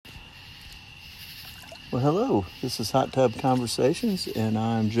Well, hello. This is Hot Tub Conversations, and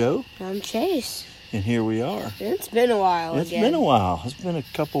I'm Joe. I'm Chase. And here we are. It's been a while It's been a while. It's been a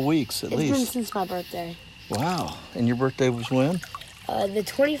couple weeks at least. It's been since my birthday. Wow. And your birthday was when? The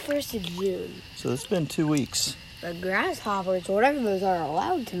 21st of June. So it's been 2 weeks. The grasshoppers, whatever those are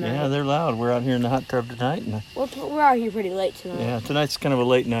allowed tonight. Yeah, they're loud. We're out here in the hot tub tonight. And We're out here pretty late tonight. yeah, tonight's kind of a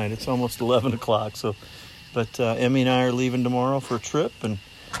late night. It's almost 11 o'clock. But Emmy and I are leaving tomorrow for a trip. And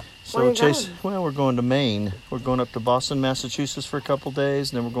so Where are you Chase, going? well, we're going to Maine. We're going up to Boston, Massachusetts for a couple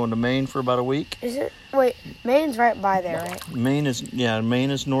days. And then we're going to Maine for about a week. Is it? Wait, Maine's right by there, right? Maine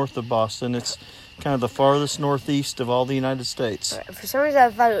is north of Boston. It's kind of the farthest northeast of all the United States. For some reason, I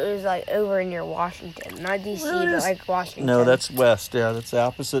thought it was like over near Washington, not DC, Well, it but is. like Washington. No, that's west. Yeah, that's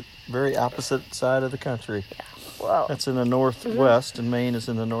the very opposite side of the country. Well, That's in the northwest, and Maine is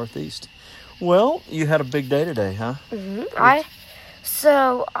in the northeast. Well, you had a big day today, huh?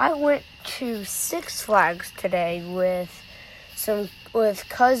 I went to Six Flags today with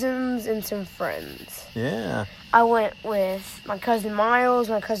cousins and some friends. Yeah, I went with my cousin Miles,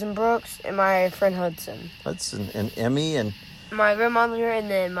 my cousin Brooks, and my friend Hudson. and Emmy and My grandmother, and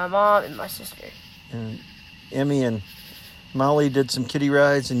then my mom and my sister. Emmy and Molly did some kiddie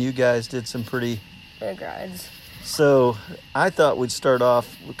rides, and you guys did some pretty. Big rides. So I thought we'd start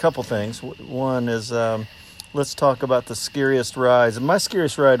off with a couple things. One is let's talk about the scariest rides. And my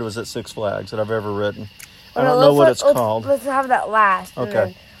scariest ride was at Six Flags that I've ever ridden. I don't know what it's called. Let's have that last. Okay. And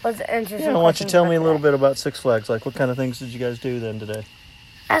then let's answer some Yeah, why don't you tell me a little bit? bit about Six Flags? Like, what kind of things did you guys do then today?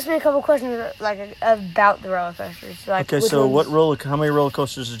 Ask me a couple questions about the roller coasters. Like, Okay, which so ones- how many roller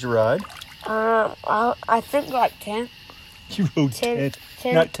coasters did you ride? I think like 10. You rode 10.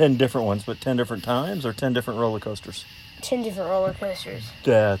 Not 10 different ones, but 10 different times or 10 different roller coasters? 10 different roller coasters.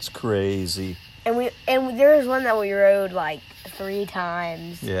 That's crazy. And there was one that we rode like 3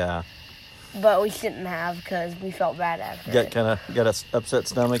 times, Yeah. but we shouldn't have because we felt bad after. You got an upset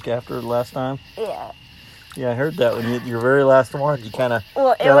stomach after the last time? Yeah. Yeah, I heard that when your very last one, you kind of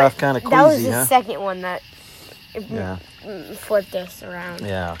Well, got off kind of queasy, that was the huh? second one that Yeah. flipped us around.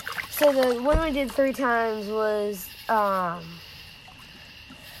 Yeah. So the one we did 3 times was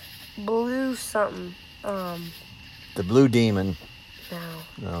blue something. The Blue Demon. No,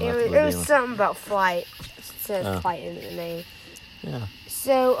 No, it not was, the Blue it was Demon. something about flight. It says Oh. flight in the name. Yeah.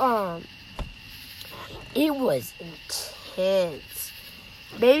 So it was intense.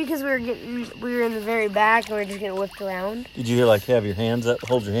 Maybe because we were in the very back and we were just getting whipped around. Did you hold your hands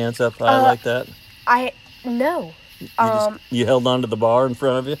up high like that? No. You held onto the bar in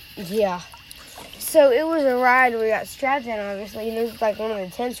front of you? Yeah. So it was a ride where we got strapped in, obviously. And it was like one of the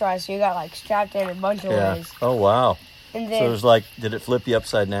intense rides, so you got like strapped in a bunch of Yeah. ways. Oh, wow. And So then, it was like, did it flip you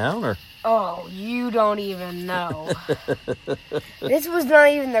upside down or? oh, you don't even know. This was not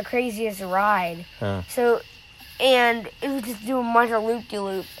even the craziest ride. Huh. So, and it was just doing a bunch of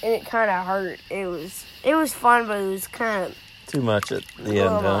loop-de-loop, and it kind of hurt. It was fun, but it was kind of Too much at the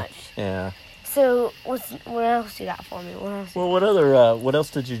little end, huh? much. Yeah. So, what else you got for me? Well, what else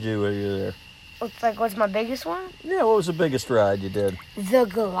did you do while you were there? What's my biggest one? Yeah, what was the biggest ride you did? The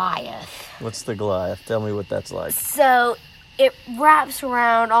Goliath. What's the Goliath? Tell me what that's like. So, it wraps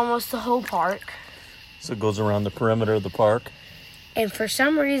around almost the whole park, So it goes around the perimeter of the park. and for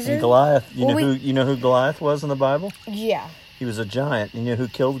some reason, And Goliath, you Well, know who Goliath was in the Bible? yeah, He was a giant. You know who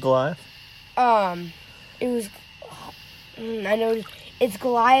killed Goliath? it was, I know, it's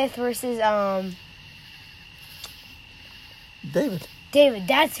Goliath versus, David. David,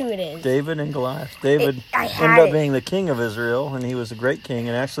 that's who it is. David and Goliath. David I had ended up it. being the king of Israel, and he was a great king.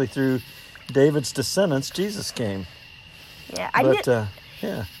 And actually, through David's descendants, Jesus came. Yeah,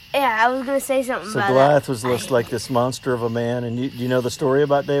 Yeah. Yeah, I was gonna say something So about Goliath that. was like this monster of a man. And you know the story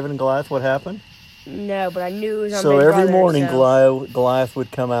about David and Goliath? What happened? No, but I knew it was on So Big every Brother, morning, so- Goliath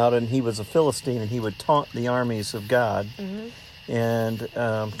would come out, and he was a Philistine, and he would taunt the armies of God. And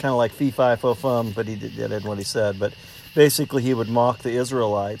kind of like fee, fi, fo, fum, but that isn't what he said. But basically, he would mock the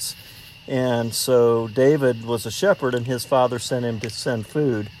Israelites. And so David was a shepherd, and his father sent him to send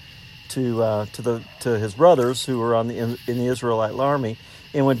food to his brothers who were in the Israelite army.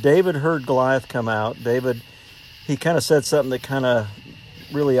 And when David heard Goliath come out, he kind of said something that kind of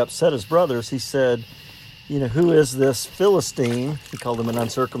really upset his brothers. He said, who is this Philistine? He called him an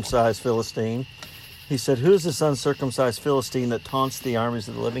uncircumcised Philistine. He said, who is this uncircumcised Philistine that taunts the armies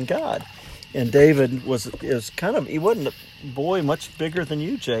of the living God? And David he wasn't a boy much bigger than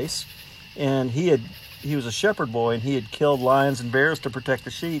you, Chase. And he was a shepherd boy, and he had killed lions and bears to protect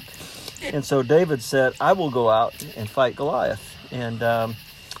the sheep. And so David said, I will go out and fight Goliath. And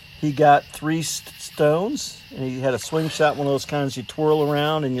he got stones, and he had a swing shot, one of those kinds you twirl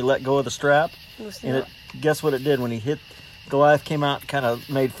around and you let go of the strap. And guess what it did when he hit? Goliath came out, and kind of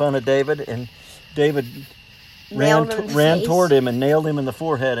made fun of David, and David ran toward him and nailed him in the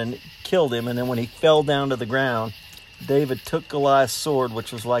forehead and killed him. And then when he fell down to the ground, David took Goliath's sword,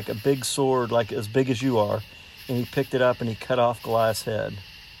 which was like a big sword, like as big as you are, and he picked it up and he cut off Goliath's head.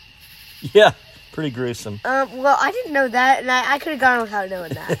 Yeah, pretty gruesome. Well, I didn't know that, and I could have gone without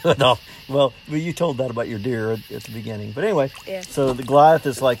knowing that. No, well, you told that about your deer at the beginning. But anyway, yeah. So the Goliath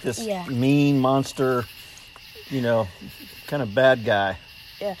is like this mean monster, kind of bad guy.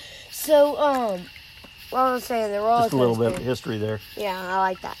 Yeah. So, what I was saying, there were all just a little bit of history there. Yeah, I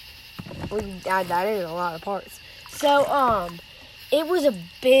like that. We add that in a lot of parts. So, it was a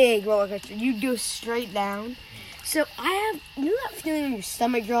big roller coaster. You do straight down. So I have, that feeling when your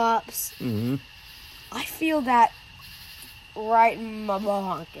stomach drops? Mm-hmm. I feel that right in my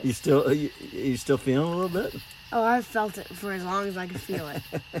bronchus. You still feeling a little bit? Oh, I've felt it for as long as I could feel it.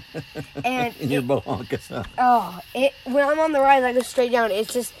 And in your bronchus, huh? Oh, when I'm on the ride, I go straight down.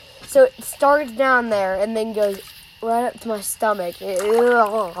 It's just, so it starts down there and then goes right up to my stomach. Kind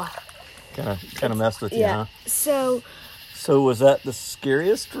of messed with you, huh? So was that the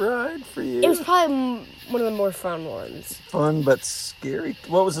scariest ride for you? It was probably one of the more fun ones. Fun but scary?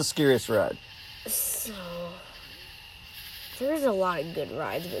 What was the scariest ride? So, there's a lot of good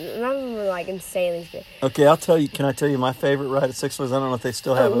rides, but none of them are like insanely scary. Okay, I'll tell you. Can I tell you my favorite ride at Six Flags? I don't know if they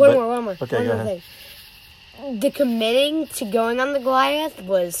still have it. One more. Okay, go ahead. The committing to going on the Goliath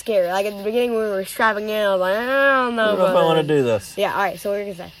was scary. Like at the beginning when we were strapping in, I was like, I don't know. I don't know if I want to do this. Yeah, all right, so what are you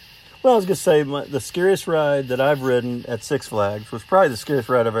going to say? Well, I was going to say the scariest ride that I've ridden at Six Flags was probably the scariest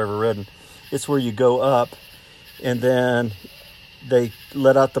ride I've ever ridden. It's where you go up and then they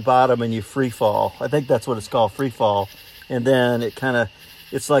let out the bottom and you free fall. I think that's what it's called, free fall. And then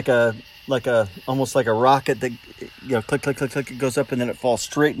it's like almost like a rocket that, click, click, click, click, it goes up and then it falls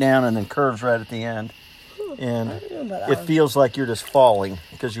straight down and then curves right at the end. And it feels like you're just falling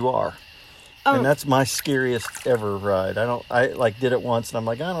because you are. And that's my scariest ever ride. I did it once and I'm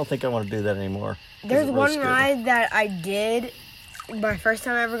like, I don't think I want to do that anymore. There's one ride that I did my first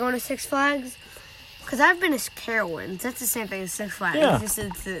time ever going to Six Flags. Because I've been to Carowinds. That's the same thing as Six Flags. Yeah. It's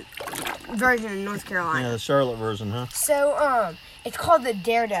the version in North Carolina. Yeah, the Charlotte version, huh? So, it's called the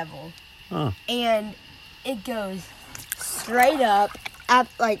Daredevil. Huh. And it goes straight up,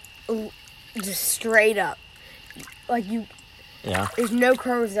 just straight up. Yeah. There's no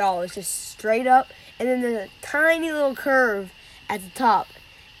curves at all. It's just straight up. And then there's a tiny little curve at the top.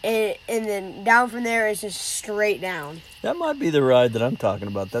 And then down from there is just straight down. That might be the ride that I'm talking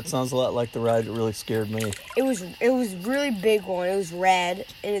about. That sounds a lot like the ride that really scared me. It was really big one. It was red.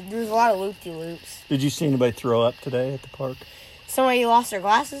 And there was a lot of loop-de-loops. Did you see anybody throw up today at the park? Somebody lost their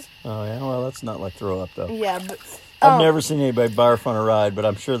glasses? Oh, yeah? Well, that's not like throw up, though. Yeah, but... I've never seen anybody barf on a ride, but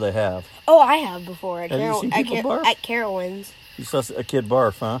I'm sure they have. Oh, I have before. Have you seen people barf? At Carowinds. You saw a kid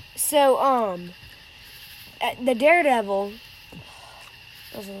barf, huh? So, at the Daredevil...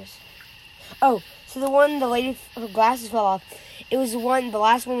 What was this? Oh, so the lady, her glasses fell off. It was the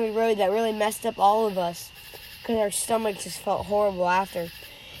last one we rode that really messed up all of us. Because our stomachs just felt horrible after.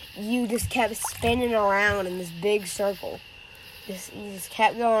 You just kept spinning around in this big circle. You just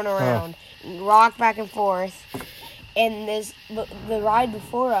kept going around. Huh. Rock back and forth. And the ride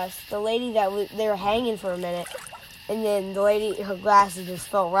before us, the lady they were hanging for a minute. And then the lady, her glasses just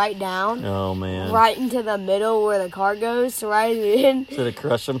fell right down. Oh, man. Right into the middle where the car goes. So right in. Did it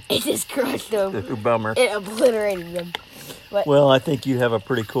crush them? It just crushed them. Bummer. It obliterated them. But well, I think you have a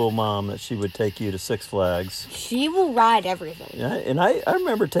pretty cool mom that she would take you to Six Flags. She will ride everything. Yeah, and I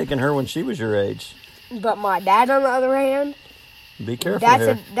remember taking her when she was your age. But my dad, on the other hand... Be careful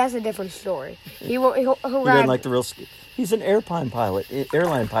here. That's a different story. He'll ride... He doesn't like the real... He's an airline pilot.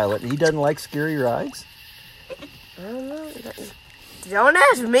 He doesn't like scary rides? I don't know. Don't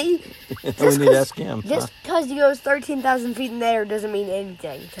ask me. We need to ask him. Just because he goes 13,000 feet in the air doesn't mean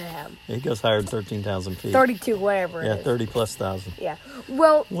anything to him. He goes higher than 13,000 feet. 32, whatever it is. Yeah, 30 plus thousand. Yeah.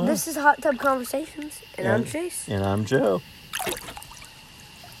 Well, this is Hot Tub Conversations, and I'm Chase. And I'm Joe.